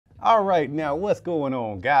All right, now what's going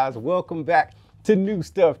on, guys? Welcome back to New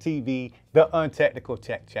Stuff TV, the Untechnical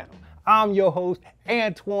Tech channel. I'm your host,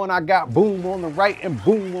 Antoine. I got Boom on the right and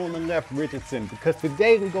Boom on the left, Richardson, because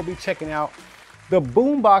today we're gonna be checking out the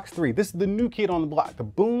Boombox 3. This is the new kid on the block, the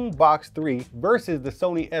Boombox 3 versus the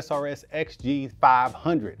Sony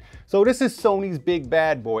SRS-XG500. So this is Sony's big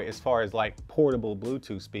bad boy as far as like portable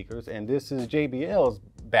Bluetooth speakers, and this is JBL's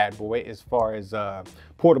bad boy as far as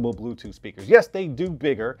portable Bluetooth speakers. Yes, they do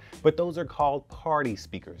bigger, but those are called party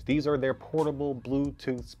speakers. These are their portable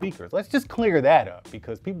Bluetooth speakers. Let's just clear that up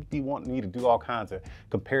because people be wanting me to do all kinds of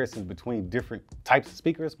comparisons between different types of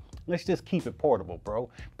speakers. Let's just keep it portable, bro.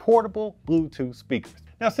 Portable Bluetooth speakers.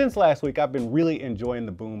 Now, since last week, I've been really enjoying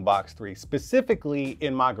the Boombox 3, specifically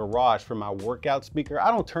in my garage for my workout speaker.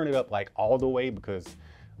 I don't turn it up like all the way because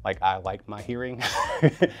I like my hearing.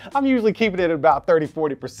 I'm usually keeping it at about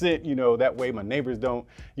 30–40%, you know, that way my neighbors don't,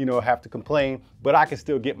 you know, have to complain, but I can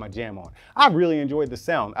still get my jam on. I really enjoyed the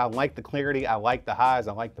sound. I like the clarity, I like the highs,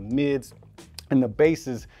 I like the mids, and the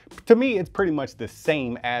basses. To me, it's pretty much the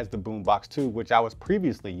same as the Boombox 2, which I was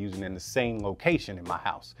previously using in the same location in my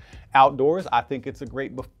house. Outdoors, I think it's a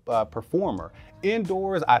great performer.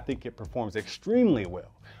 Indoors, I think it performs extremely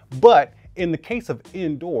well. But in the case of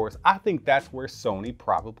indoors, I think that's where Sony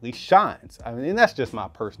probably shines. I mean, and that's just my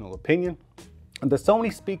personal opinion. The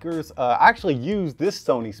Sony speakers, I actually use this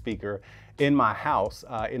Sony speaker in my house,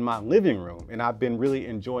 in my living room, and I've been really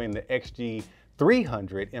enjoying the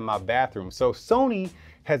XG500 in my bathroom. So Sony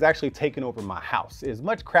has actually taken over my house. As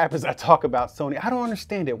much crap as I talk about Sony, I don't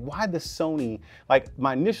understand it. Why the Sony, like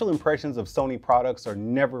my initial impressions of Sony products are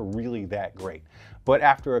never really that great. But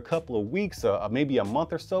after a couple of weeks, maybe a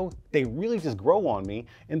month or so, they really just grow on me.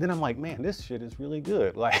 And then I'm like, man, this shit is really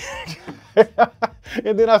good. Like,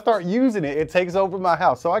 and then I start using it. It takes over my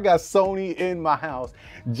house. So I got Sony in my house,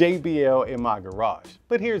 JBL in my garage.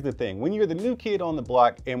 But here's the thing. When you're the new kid on the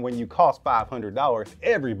block and when you cost $500,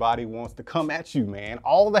 everybody wants to come at you, man.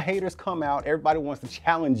 All the haters come out. Everybody wants to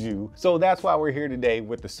challenge you. So that's why we're here today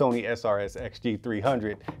with the Sony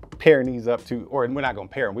SRS-XG500, pairing these up to, or we're not going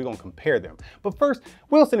to pair them. We're going to compare them. But first,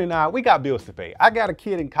 Wilson and I, we got bills to pay. I got a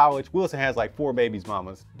kid in college. Wilson has like 4 babies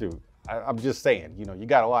mamas. Dude, I'm just saying, you know, you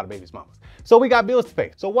got a lot of babies mamas. So we got bills to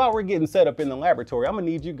pay. So while we're getting set up in the laboratory, I'm gonna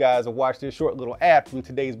need you guys to watch this short little ad from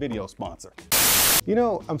today's video sponsor. You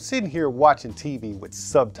know, I'm sitting here watching TV with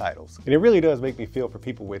subtitles, and it really does make me feel for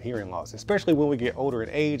people with hearing loss, especially when we get older in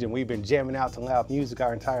age and we've been jamming out to loud music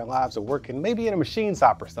our entire lives or working maybe in a machine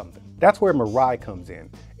shop or something. That's where Mirai comes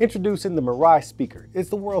in. Introducing the Mirai speaker. It's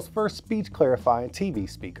the world's first speech clarifying TV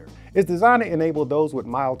speaker. It's designed to enable those with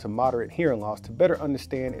mild to moderate hearing loss to better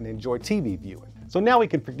understand and enjoy TV viewing. So now we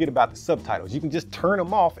can forget about the subtitles. You can just turn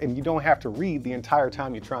them off and you don't have to read the entire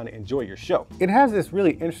time you're trying to enjoy your show. It has this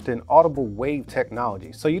really interesting audible wave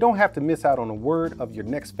technology, so you don't have to miss out on a word of your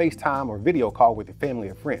next FaceTime or video call with your family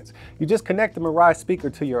or friends. You just connect the Mirai speaker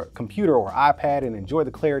to your computer or iPad and enjoy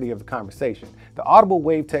the clarity of the conversation. The audible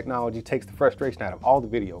wave technology takes the frustration out of all the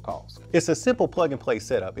video calls. It's a simple plug and play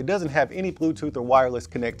setup. It doesn't have any Bluetooth or wireless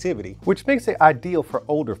connectivity, which makes it ideal for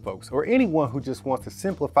older folks or anyone who just wants to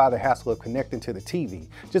simplify the hassle of connecting to the TV.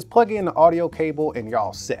 Just plug in the audio cable and you're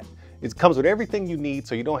all set. It comes with everything you need,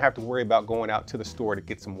 so you don't have to worry about going out to the store to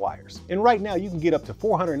get some wires. And right now you can get up to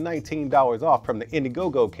 $419 off from the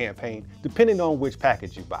Indiegogo campaign, depending on which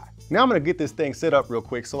package you buy. Now I'm gonna get this thing set up real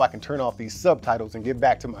quick so I can turn off these subtitles and get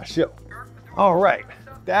back to my show. All right,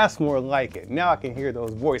 that's more like it. Now I can hear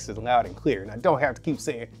those voices loud and clear, and I don't have to keep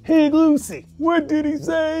saying, "Hey Lucy, what did he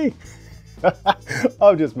say?"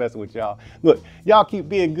 I'm just messing with y'all. Look, y'all keep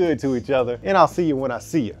being good to each other, and I'll see you when I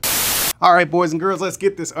see you. All right, boys and girls, let's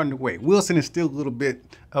get this underway. Wilson is still a little bit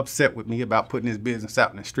upset with me about putting his business out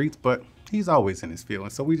in the streets, but he's always in his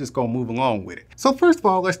feelings, so we just gonna move along with it. So first of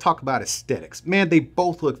all, let's talk about aesthetics. Man, they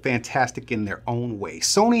both look fantastic in their own way.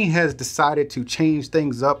 Sony has decided to change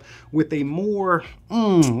things up with a more,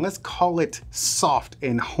 let's call it soft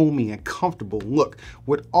and homey and comfortable look,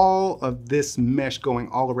 with all of this mesh going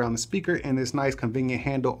all around the speaker and this nice convenient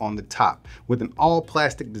handle on the top with an all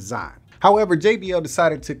plastic design. However, JBL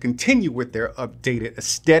decided to continue with their updated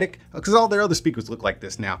aesthetic because all their other speakers look like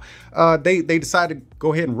this now. They decided to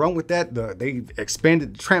go ahead and run with that. They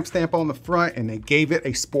expanded the tramp stamp on the front and they gave it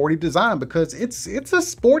a sporty design because it's a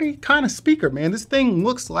sporty kind of speaker, man. This thing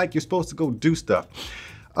looks like you're supposed to go do stuff.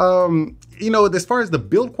 You know, as far as the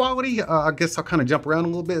build quality, I guess I'll kind of jump around a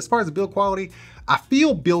little bit. As far as the build quality, I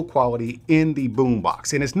feel build quality in the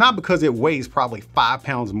Boombox, and it's not because it weighs probably 5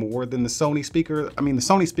 pounds more than the Sony speaker. I mean, the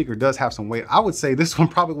Sony speaker does have some weight. I would say this one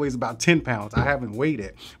probably weighs about 10 pounds. I haven't weighed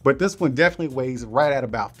it, but this one definitely weighs right at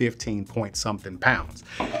about 15 point something pounds.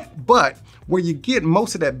 But where you get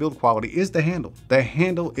most of that build quality is the handle. The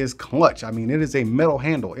handle is clutch. I mean, it is a metal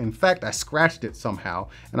handle. In fact, I scratched it somehow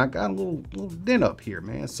and I got a little dent up here,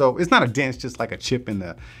 man. So it's not a dent, it's just like a chip in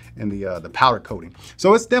the powder coating.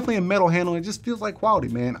 So it's definitely a metal handle. It just feels like quality,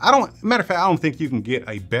 man. Matter of fact, I don't think you can get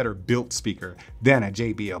a better built speaker than a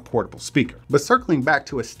JBL portable speaker. But circling back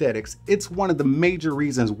to aesthetics, it's one of the major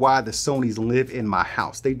reasons why the Sonys live in my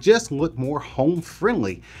house. They just look more home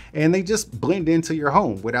friendly and they just blend into your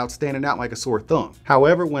home without standing out like a sore thumb.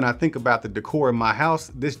 However, when I think about the decor in my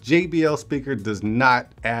house, this JBL speaker does not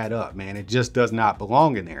add up, man. It just does not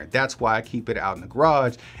belong in there. That's why I keep it out in the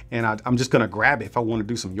garage, and I'm just gonna grab it if I want to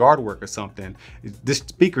do some yard work or something. This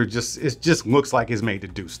speaker just looks like it's made to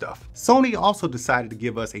do stuff. Sony also decided to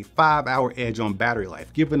give us a 5-hour edge on battery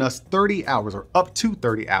life, giving us 30 hours or up to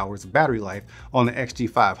 30 hours of battery life on the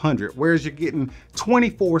XG500, whereas you're getting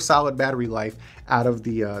 24 solid battery life out of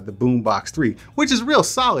the Boombox 3, which is real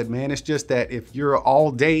solid, man. It's just that if you're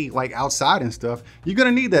all day like outside and stuff, you're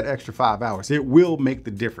gonna need that extra 5 hours. It will make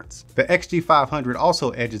the difference. The XG500 also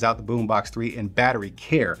edges out the Boombox 3 in battery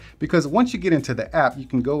care, because once you get into the app, you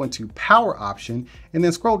can go into power option and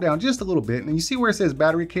then scroll down just a little bit, and you see where it says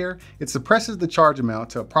battery care? It suppresses the charge amount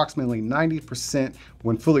to approximately 90%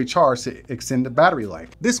 when fully charged to extend the battery life.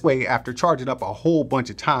 This way, after charging up a whole bunch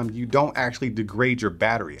of time, you don't actually degrade your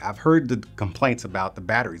battery. I've heard the complaints about the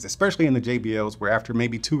batteries, especially in the JBLs, where after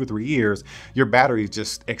maybe 2 or 3 years, your battery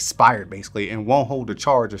just expired basically and won't hold a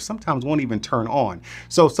charge, or sometimes won't even turn on.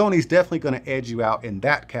 So Sony's definitely gonna edge you out in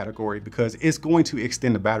that category because it's going to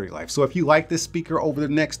extend the battery life. So if you like this speaker over the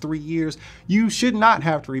next 3 years, you should not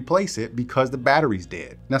have to replace it because the battery's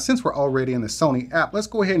dead. Now, since we're already in the Sony app, let's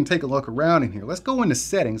go ahead and take a look around in here. Let's go into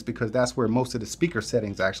settings because that's where most of the speaker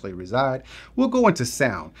settings actually reside. We'll go into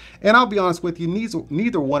sound. And I'll be honest with you,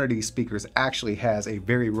 neither one of these speakers actually has a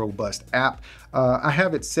very robust app. I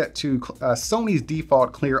have it set to Sony's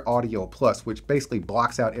default Clear Audio Plus, which basically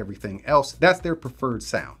blocks out everything else. That's their preferred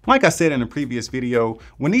sound. Like I said in a previous video,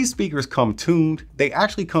 when these speakers come tuned, they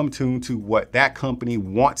actually come tuned to what that company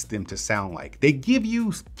wants them to sound like. They give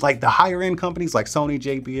you, like the higher end companies like Sony,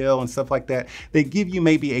 JBL and stuff like that, they give you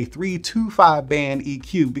maybe a 325 band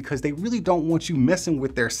EQ because they really don't want you messing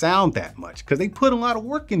with their sound that much, because they put a lot of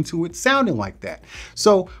work into it sounding like that.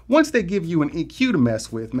 So once they give you an EQ to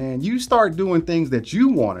mess with, man, you start doing things that you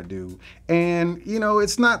want to do, and you know,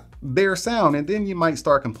 it's not their sound, and then you might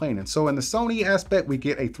start complaining. So in the Sony aspect, we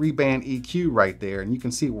get a 3-band EQ right there, and you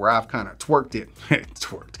can see where I've kind of tweaked it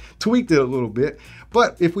a little bit.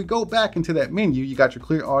 But if we go back into that menu, you got your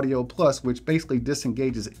Clear Audio Plus, which basically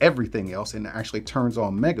disengages everything else and actually turns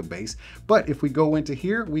on Mega Bass. But if we go into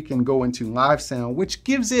here, we can go into Live Sound, which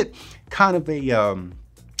gives it kind of a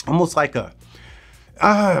almost like a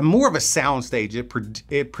more of a sound stage.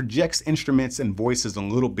 It projects instruments and voices a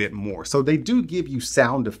little bit more. So they do give you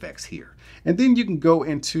sound effects here. And then you can go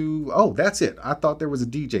into, oh, that's it. I thought there was a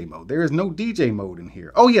DJ mode. There is no DJ mode in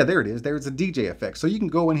here. Oh yeah, there it is. There's a DJ effect. So you can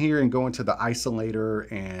go in here and go into the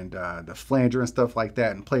isolator and the flanger and stuff like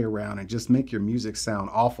that and play around and just make your music sound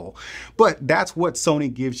awful. But that's what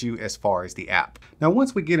Sony gives you as far as the app. Now,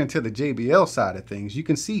 once we get into the JBL side of things, you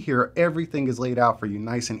can see here, everything is laid out for you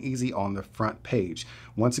nice and easy on the front page.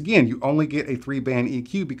 Once again, you only get a 3-band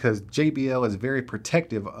EQ because JBL is very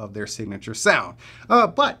protective of their signature sound.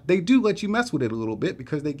 But they do let you mess with it a little bit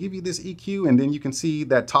because they give you this EQ, and then you can see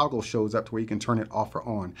that toggle shows up to where you can turn it off or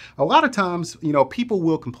on. A lot of times, you know, people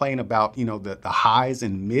will complain about, you know, the highs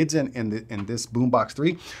and mids in this Boombox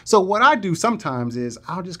 3. So what I do sometimes is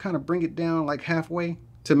I'll just kind of bring it down like halfway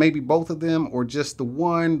to maybe both of them, or just the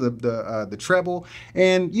one, the treble,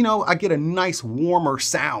 and you know, I get a nice warmer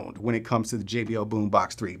sound when it comes to the JBL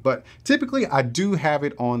Boombox 3. But typically I do have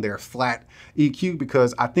it on their flat EQ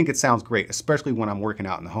because I think it sounds great, especially when I'm working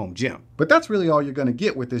out in the home gym. But that's really all you're gonna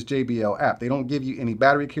get with this JBL app. They don't give you any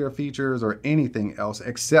battery care features or anything else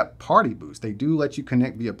except Party Boost. They do let you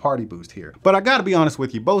connect via Party Boost here. But I gotta be honest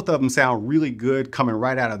with you, both of them sound really good coming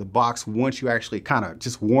right out of the box. Once you actually kind of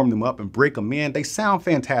just warm them up and break them in, they sound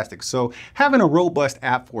fantastic. So having a robust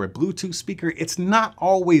app for a Bluetooth speaker, it's not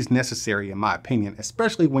always necessary in my opinion,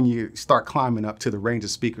 especially when you start climbing up to the range of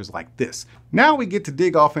speakers like this. Now we get to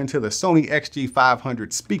dig off into the Sony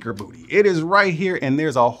XG500 speaker booty. It is right here, and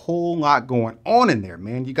there's a whole lot going on in there,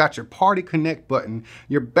 man. You got your Party Connect button,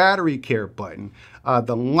 your battery care button,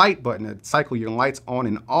 the light button to cycle your lights on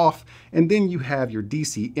and off, and then you have your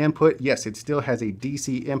DC input. Yes, it still has a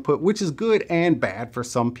DC input, which is good and bad for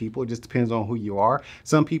some people. It just depends on who you are.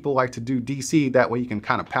 Some people like to do DC, that way you can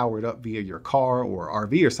kind of power it up via your car or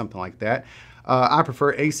RV or something like that. I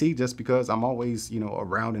prefer AC just because I'm always,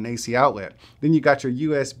 around an AC outlet. Then you got your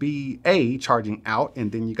USB-A charging out,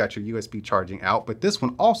 and then you got your USB charging out. But this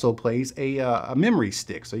one also plays a memory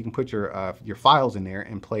stick, so you can put your files in there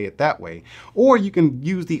and play it that way. Or you can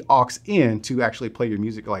use the aux in to actually play your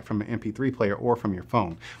music like from an MP3 player or from your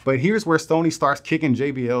phone. But here's where Sony starts kicking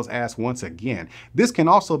JBL's ass once again. This can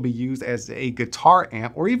also be used as a guitar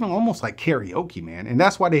amp or even almost like karaoke, man. And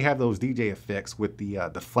that's why they have those DJ effects with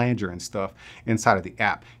the flanger and stuff inside of the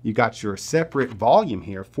app. You got your separate volume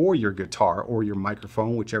here for your guitar or your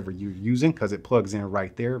microphone, whichever you're using, because it plugs in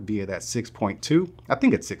right there via that 6.2. I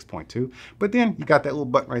think it's 6.2. But then you got that little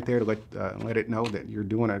button right there to let it know that you're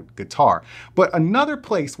doing a guitar. But another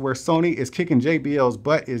place where Sony is kicking JBL's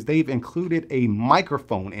butt is they've included a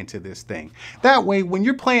microphone into this thing. That way, when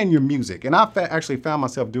you're playing your music, and I've actually found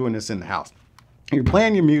myself doing this in the house, you're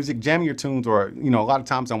playing your music, jamming your tunes, or, a lot of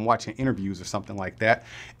times I'm watching interviews or something like that,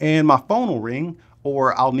 and my phone will ring,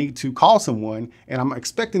 or I'll need to call someone, and I'm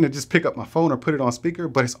expecting to just pick up my phone or put it on speaker,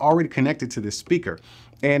 but it's already connected to this speaker.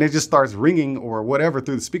 And it just starts ringing or whatever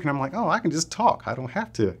through the speaker. And I'm like, oh, I can just talk. I don't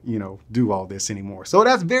have to, do all this anymore. So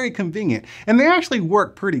that's very convenient. And they actually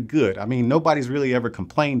work pretty good. I mean, nobody's really ever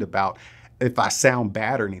complained about if I sound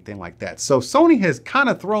bad or anything like that. So Sony has kind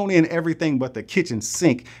of thrown in everything but the kitchen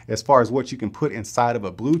sink as far as what you can put inside of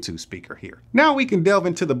a Bluetooth speaker here. Now we can delve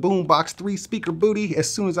into the Boombox 3 speaker booty.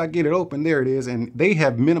 As soon as I get it open, there it is. And they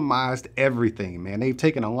have minimized everything, man. They've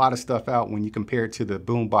taken a lot of stuff out when you compare it to the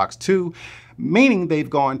Boombox 2. Meaning they've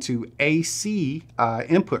gone to AC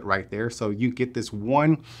input right there. So you get this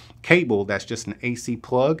one cable that's just an AC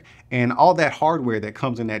plug, and all that hardware that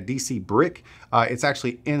comes in that DC brick, it's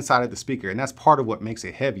actually inside of the speaker. And that's part of what makes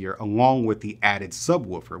it heavier, along with the added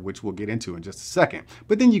subwoofer, which we'll get into in just a second.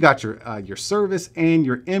 But then you got your service and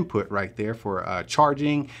your input right there for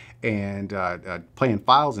charging and playing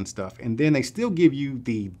files and stuff. And then they still give you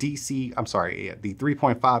the the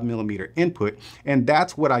 3.5 millimeter input. And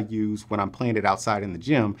that's what I use when I'm playing it outside in the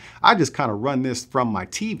gym. I just kind of run this from my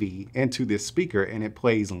TV into this speaker, and it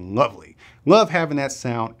plays lovely. Love having that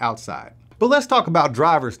sound outside. But let's talk about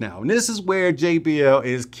drivers now. And this is where JBL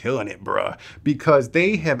is killing it, bruh, because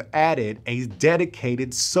they have added a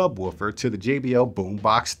dedicated subwoofer to the JBL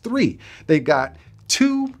Boombox 3. They got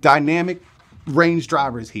two dynamic range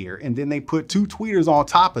drivers here, and then they put two tweeters on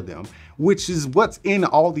top of them, which is what's in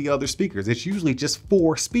all the other speakers. It's usually just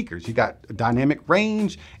 4 speakers. You got a dynamic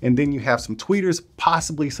range, and then you have some tweeters,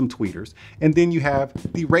 possibly some tweeters, and then you have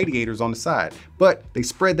the radiators on the side. But they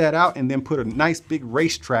spread that out and then put a nice big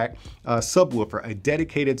racetrack subwoofer, a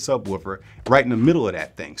dedicated subwoofer right in the middle of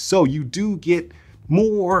that thing. So you do get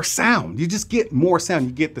more sound. You just get more sound.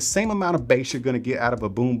 You get the same amount of bass you're going to get out of a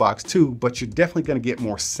Boombox 2, but you're definitely going to get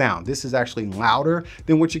more sound. This is actually louder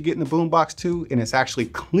than what you get in the Boombox 2, and it's actually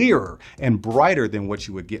clearer and brighter than what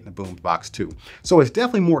you would get in the Boombox 2. So it's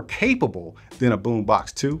definitely more capable than a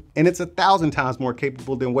Boombox 2, and it's 1,000 times more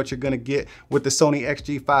capable than what you're going to get with the Sony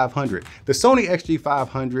XG500. The Sony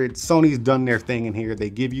XG500, Sony's done their thing in here. They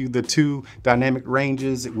give you the 2 dynamic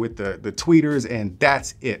ranges with the tweeters, and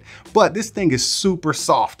that's it. But this thing is super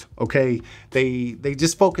soft, okay? They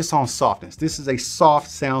just focus on softness. This is a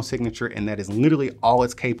soft sound signature, and that is literally all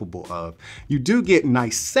it's capable of. You do get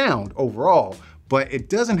nice sound overall, but it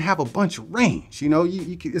doesn't have a bunch of range.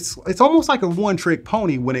 It's almost like a one-trick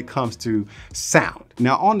pony when it comes to sound.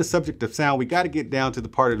 Now, on the subject of sound, we got to get down to the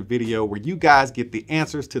part of the video where you guys get the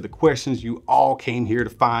answers to the questions you all came here to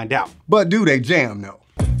find out. But do they jam though?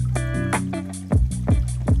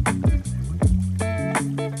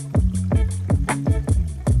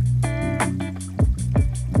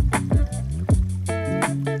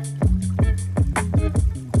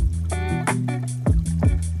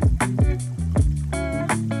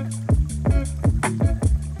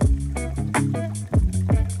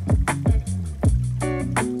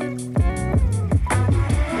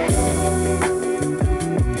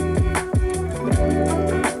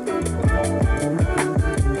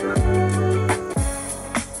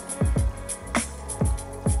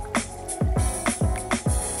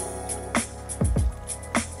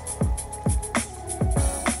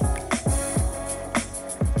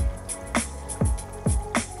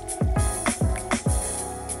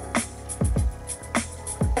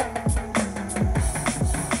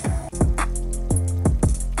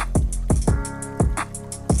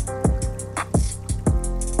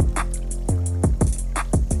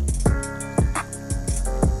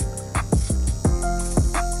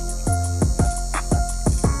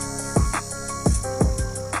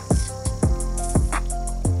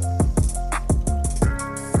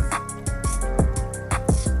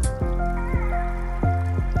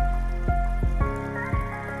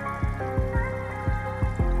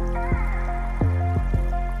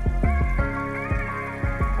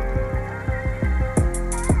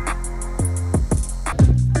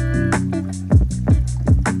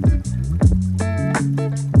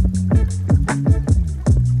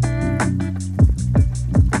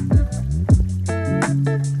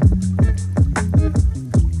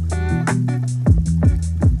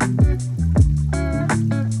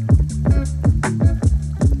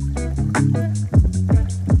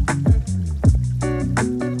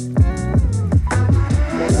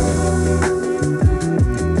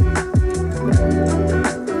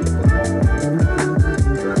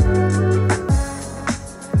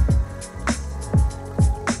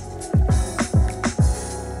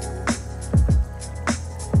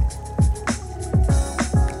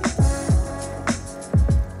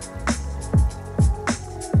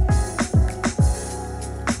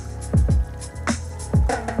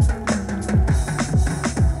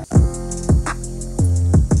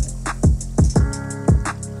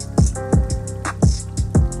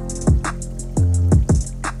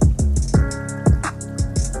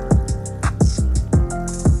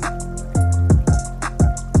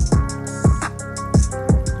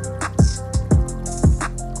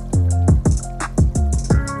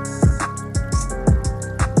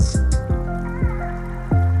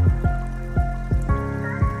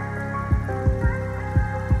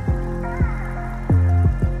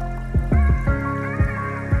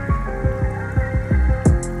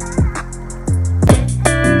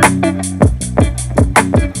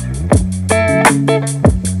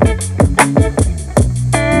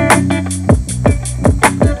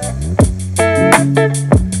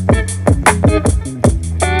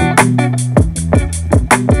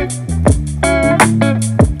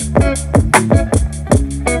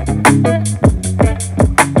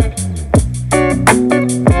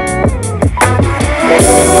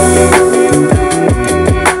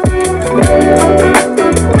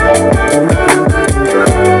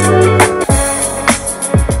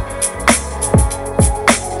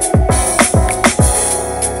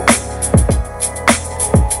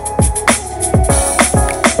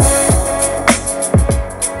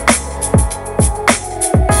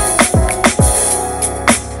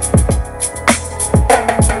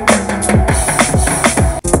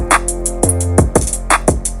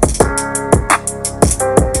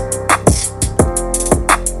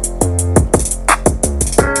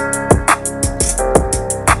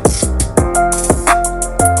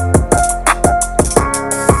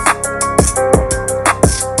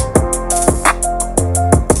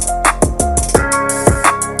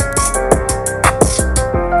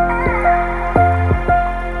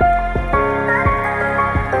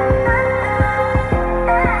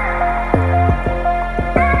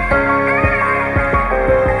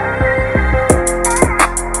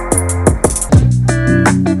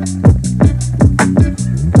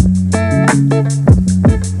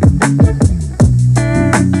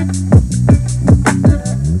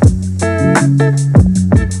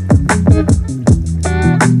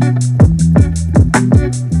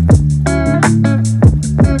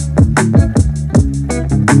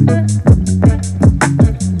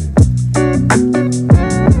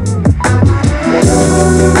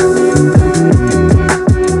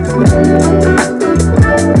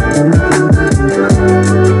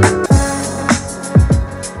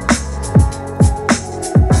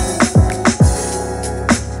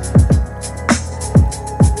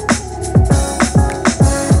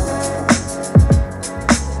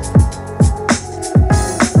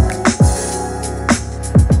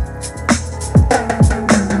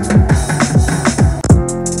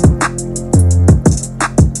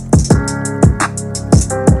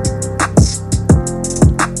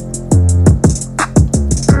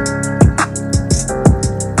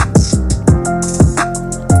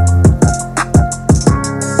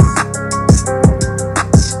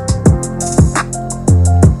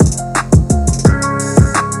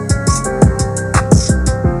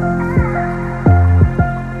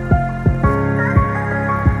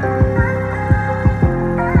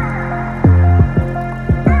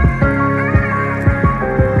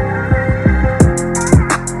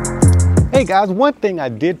 Hey guys, one thing I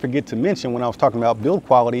did forget to mention when I was talking about build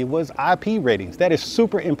quality was IP ratings. That is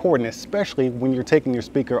super important, especially when you're taking your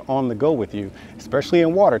speaker on the go with you, especially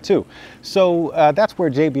in water too. So that's where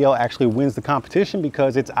JBL actually wins the competition,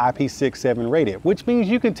 because it's IP67 rated, which means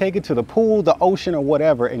you can take it to the pool, the ocean, or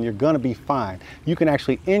whatever, and you're gonna be fine. You can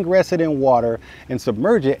actually ingress it in water and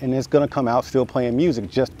submerge it, and it's gonna come out still playing music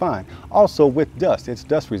just fine. Also with dust, it's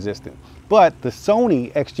dust resistant. But the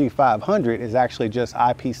Sony XG500 is actually just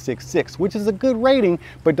IP66, which is a good rating,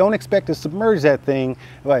 but don't expect to submerge that thing,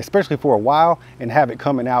 especially for a while, and have it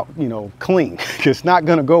coming out, you know, clean. It's not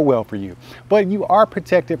gonna go well for you. But you are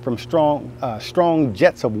protected from strong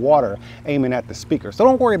jets of water aiming at the speaker. So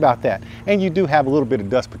don't worry about that. And you do have a little bit of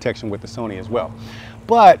dust protection with the Sony as well.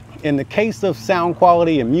 But in the case of sound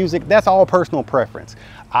quality and music, that's all personal preference.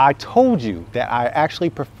 I told you that I actually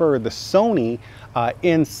prefer the Sony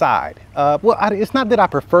inside. Well, it's not that I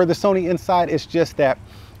prefer the Sony inside, it's just that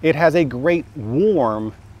it has a great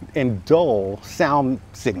warm and dull sound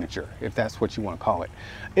signature, if that's what you want to call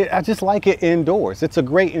it. I just like it indoors. It's a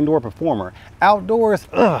great indoor performer. Outdoors,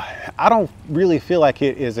 I don't really feel like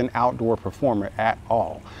it is an outdoor performer at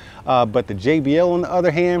all. But the JBL, on the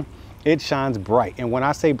other hand, it shines bright. And when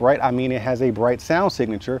I say bright, I mean it has a bright sound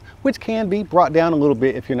signature, which can be brought down a little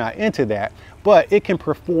bit if you're not into that, but it can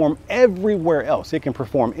perform everywhere else. It can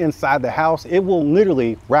perform inside the house. It will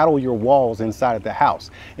literally rattle your walls inside of the house.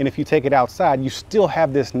 And if you take it outside, you still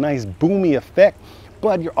have this nice boomy effect,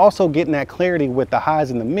 but you're also getting that clarity with the highs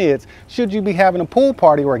and the mids should you be having a pool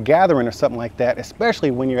party or a gathering or something like that, especially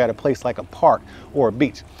when you're at a place like a park or a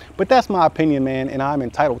beach. But that's my opinion, man, and I'm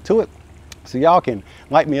entitled to it. So y'all can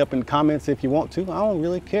light me up in the comments if you want to. I don't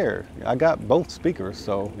really care. I got both speakers,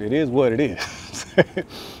 so it is what it is.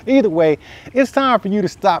 Either way, it's time for you to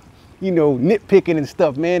stop, you know, nitpicking and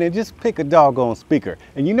stuff, man, and just pick a doggone speaker.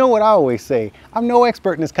 And you know what I always say, I'm no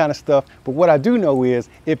expert in this kind of stuff, but what I do know is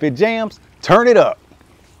if it jams, turn it up.